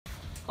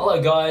Hello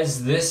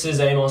guys, this is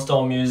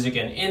Amosdoll Music,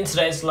 and in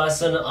today's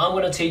lesson I'm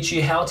going to teach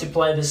you how to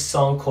play this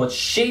song called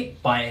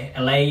Sheep by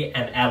LA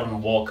and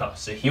Alan Walker.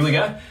 So here we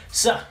go.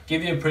 So,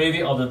 give you a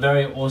preview of the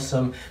very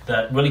awesome,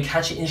 the really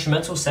catchy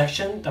instrumental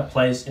section that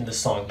plays in the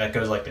song that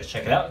goes like this.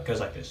 Check it out, it goes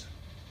like this.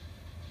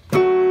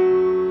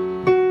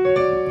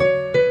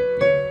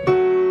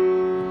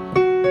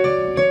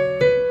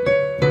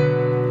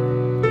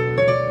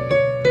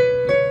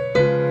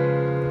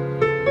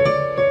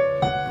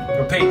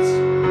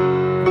 Repeats.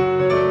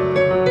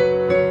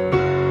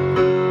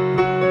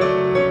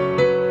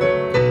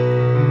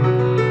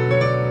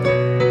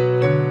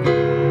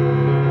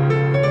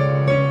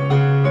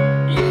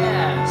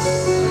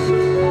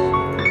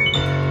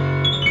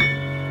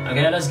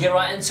 Okay, let's get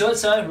right into it.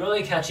 So,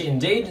 really catchy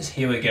indeed.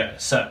 Here we go.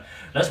 So,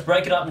 let's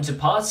break it up into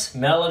parts,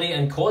 melody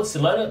and chords to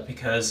learn it,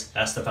 because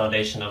that's the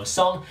foundation of a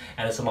song,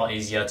 and it's a lot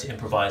easier to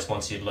improvise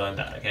once you learn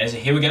that. Okay, so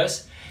here we go.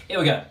 Here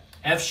we go.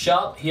 F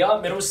sharp here,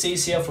 middle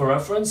C's here for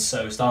reference.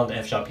 So, start on the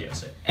F sharp here.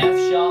 So,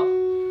 F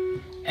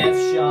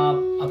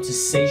sharp, up to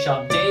C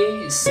sharp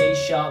D, C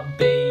sharp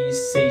B,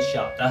 C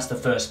sharp. That's the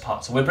first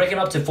part. So, we're breaking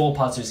it up to 4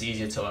 parts so it's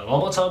easier to learn.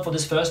 One more time for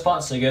this first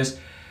part. So, it goes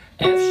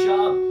F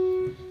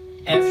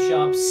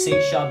sharp, C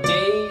sharp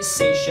D,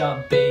 C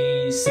sharp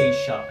B, C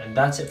sharp, and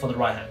that's it for the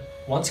right hand.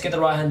 Once you get the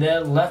right hand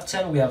there, left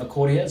hand we have a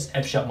chord here, it's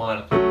F sharp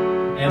minor,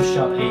 F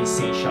sharp A,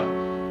 C sharp.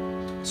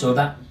 So with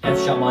that F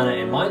sharp minor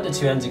in mind, the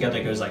two hands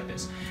together goes like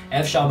this.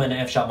 F sharp and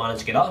F sharp minor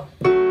together.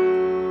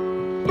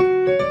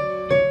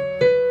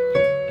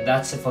 And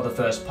that's it for the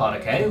first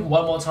part, okay?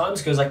 One more time,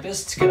 it goes like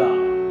this, together.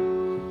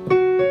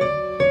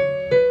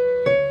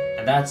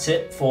 And that's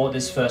it for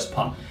this first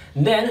part.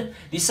 And then,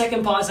 the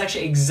second part is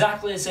actually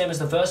exactly the same as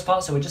the first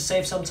part, so we just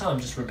save some time,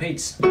 just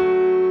repeats. And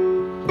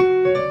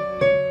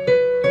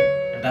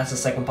that's the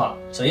second part.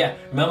 So yeah,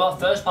 remember,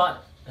 first part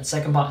and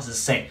second part is the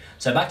same.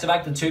 So back to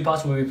back, the 2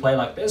 parts will be played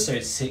like this, so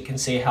you can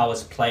see how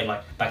it's played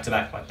like back to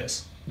back like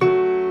this.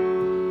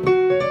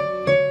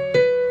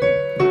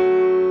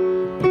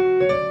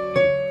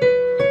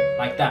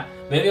 Like that.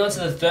 Moving on to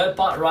the third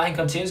part, right hand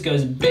continues,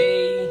 goes B,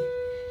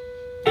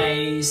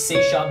 A,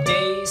 C sharp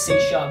D, C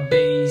sharp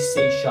B,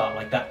 C sharp,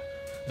 like that.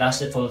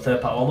 That's it for the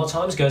third part. One more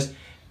time, it goes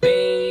B,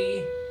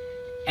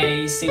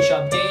 A, C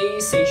sharp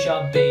D, C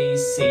sharp B,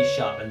 C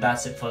sharp, and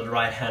that's it for the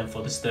right hand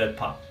for this third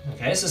part.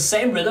 Okay, so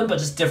same rhythm but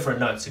just different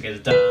notes. It goes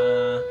da,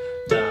 da,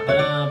 ba,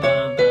 da,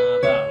 ba, ba,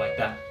 ba, like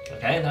that.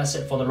 Okay, and that's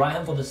it for the right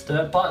hand for this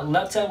third part.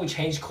 Left hand we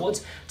change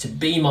chords to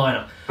B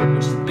minor,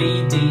 which is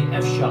B, D,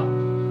 F sharp.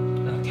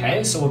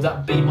 Okay, so with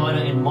that B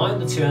minor in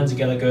mind, the 2 hands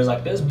together goes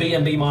like this, B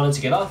and B minor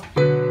together.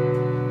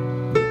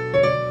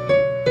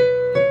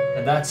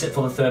 And that's it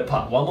for the third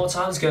part. One more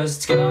time, it goes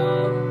together.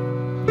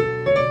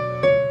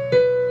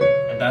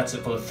 And that's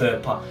it for the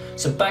third part.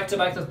 So back to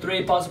back, the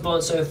 3 parts we've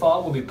learned so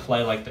far will be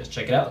played like this.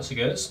 Check it out, so it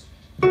goes.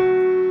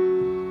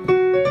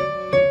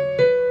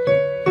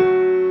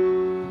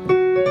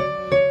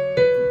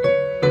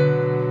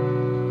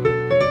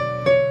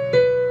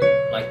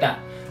 Like that.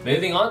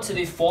 Moving on to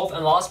the fourth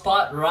and last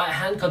part, right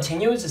hand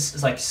continues.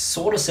 It's like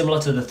sort of similar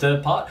to the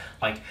third part,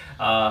 like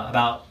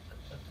about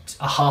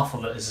a half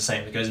of it is the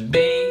same. It goes B,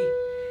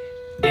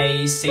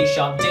 A, C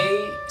sharp D,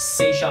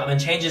 C sharp, and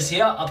changes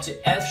here up to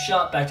F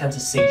sharp, back down to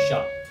C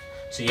sharp.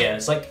 So yeah,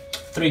 it's like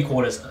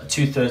 3/4,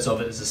 2/3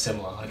 of it is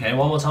similar. Okay,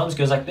 one more time, it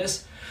goes like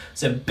this.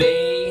 So B,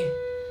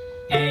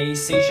 A,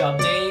 C sharp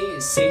D,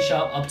 C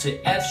sharp, up to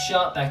F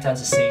sharp, back down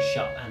to C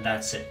sharp, and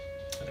that's it.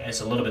 Okay,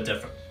 it's a little bit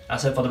different.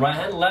 That's it for the right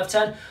hand. Left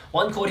hand,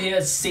 one chord here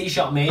is C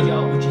sharp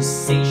major, which is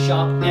C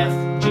sharp, F,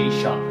 G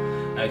sharp.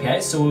 Okay,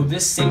 so with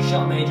this C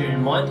sharp major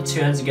in mind, the 2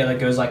 hands together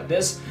goes like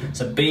this.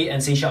 So B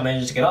and C sharp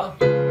major together.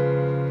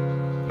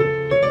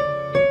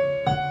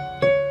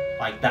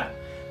 Like that.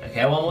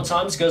 Okay, one more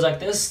time, it goes like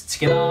this,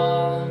 together.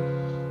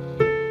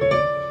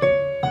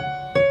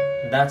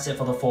 And that's it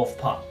for the fourth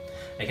part.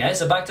 Okay,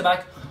 so back to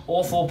back,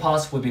 all 4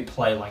 parts will be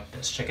played like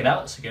this. Check it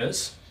out, so it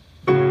goes.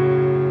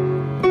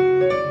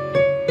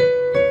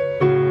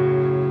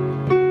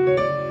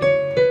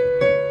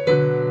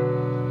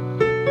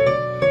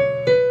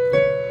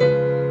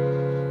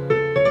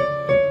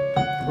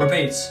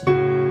 Repeats.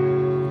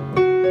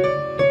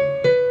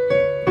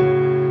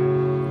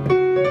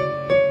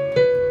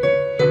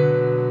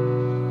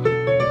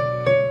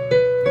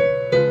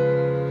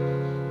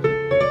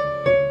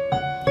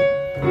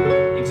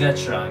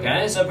 Etc.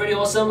 Okay, so pretty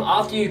awesome.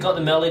 After you got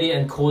the melody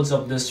and chords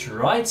of this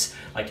right,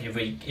 like if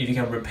you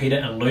can repeat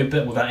it and loop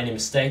it without any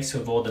mistakes,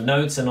 with all the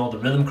notes and all the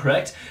rhythm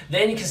correct,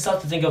 then you can start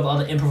to think of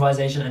other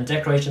improvisation and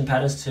decoration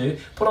patterns to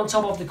put on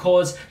top of the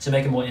chords to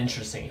make it more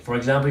interesting. For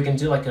example, you can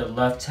do like a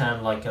left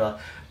hand, like a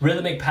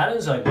rhythmic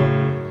patterns, like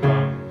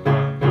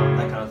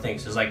that kind of thing.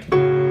 So it's like.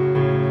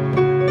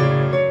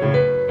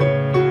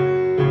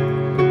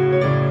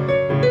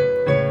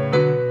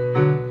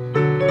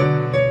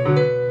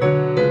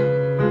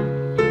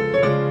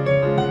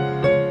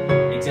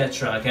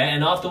 Okay,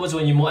 and afterwards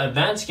when you're more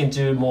advanced, you can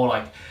do more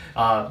like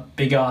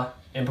bigger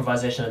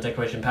improvisation and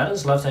decoration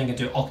patterns. Left hand can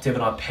do octave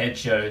and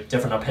arpeggio,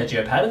 different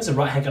arpeggio patterns, and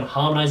right hand can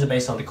harmonize it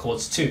based on the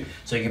chords too.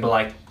 So you can be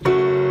like,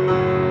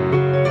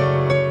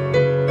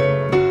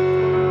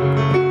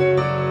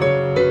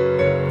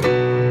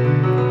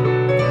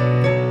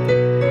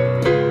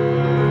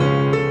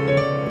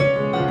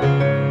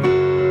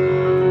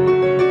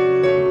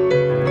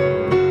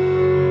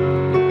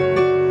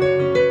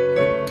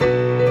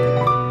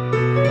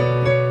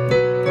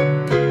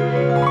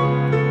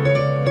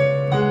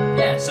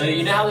 so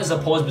you know how there's a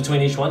pause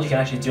between each one? You can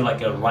actually do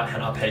like a right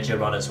hand arpeggio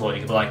run as well. You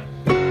can be like,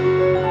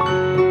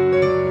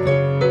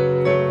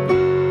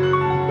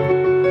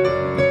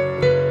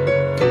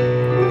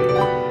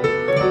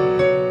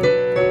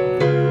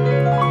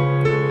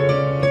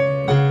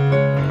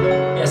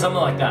 yeah,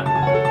 something like that.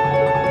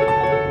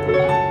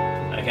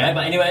 Okay,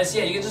 but anyways,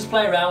 yeah, you can just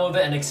play around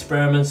with it and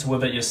experiment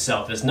with it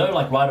yourself. There's no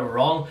like right or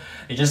wrong.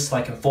 You just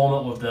like conform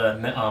it with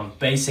the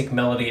basic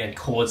melody and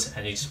chords,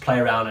 and you just play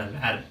around and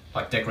add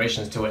like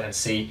decorations to it and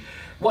see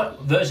what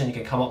version you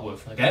can come up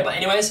with. Okay, but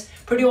anyways,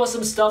 pretty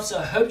awesome stuff. So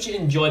I hope you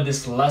enjoyed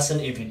this lesson.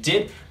 If you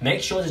did,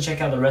 make sure to check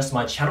out the rest of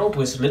my channel,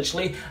 because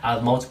literally I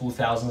have multiple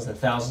thousands and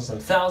thousands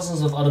and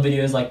thousands of other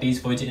videos like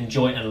these for you to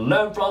enjoy and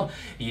learn from.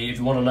 If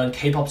you want to learn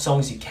K-pop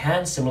songs, you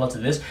can, similar to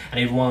this. And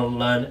if you want to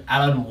learn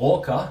Alan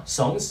Walker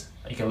songs,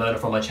 you can learn it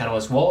from my channel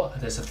as well.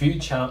 There's a few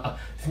there's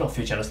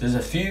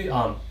a few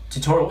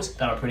tutorials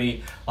that are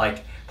pretty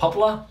like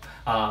popular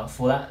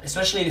for that,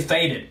 especially the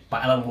Faded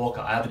by Alan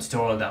Walker. I have a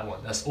tutorial on that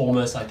one. That's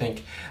almost, I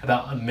think,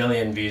 about 1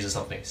 million views or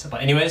something. So,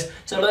 but anyways,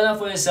 so learn that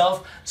for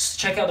yourself. Just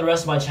check out the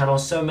rest of my channel.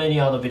 So many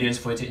other videos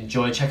for you to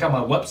enjoy. Check out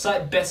my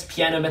website,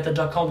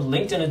 bestpianomethod.com,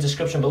 linked in the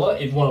description below.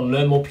 If you want to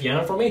learn more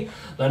piano from me,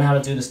 learn how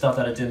to do the stuff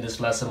that I did in this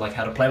lesson, like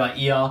how to play by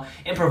ear,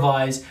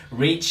 improvise,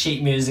 read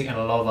sheet music, and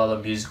a lot of other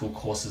musical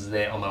courses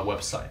there on my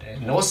website.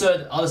 And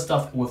also other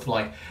stuff with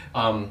like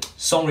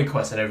song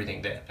requests and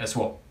everything there as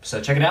well.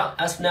 So check it out.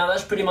 As for now,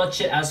 that's pretty much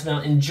it. As for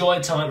now,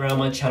 enjoy time around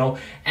my channel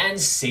and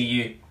see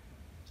you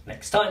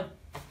next time.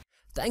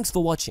 Thanks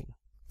for watching.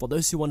 For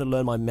those who want to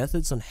learn my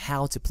methods on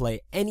how to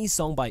play any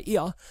song by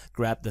ear,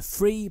 grab the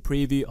free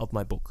preview of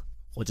my book,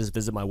 or just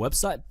visit my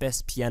website,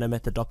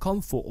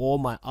 bestpianomethod.com, for all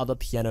my other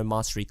piano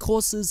mastery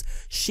courses,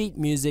 sheet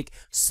music,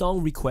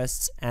 song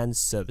requests, and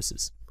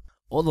services.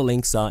 All the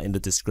links are in the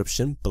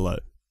description below.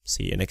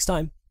 See you next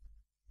time.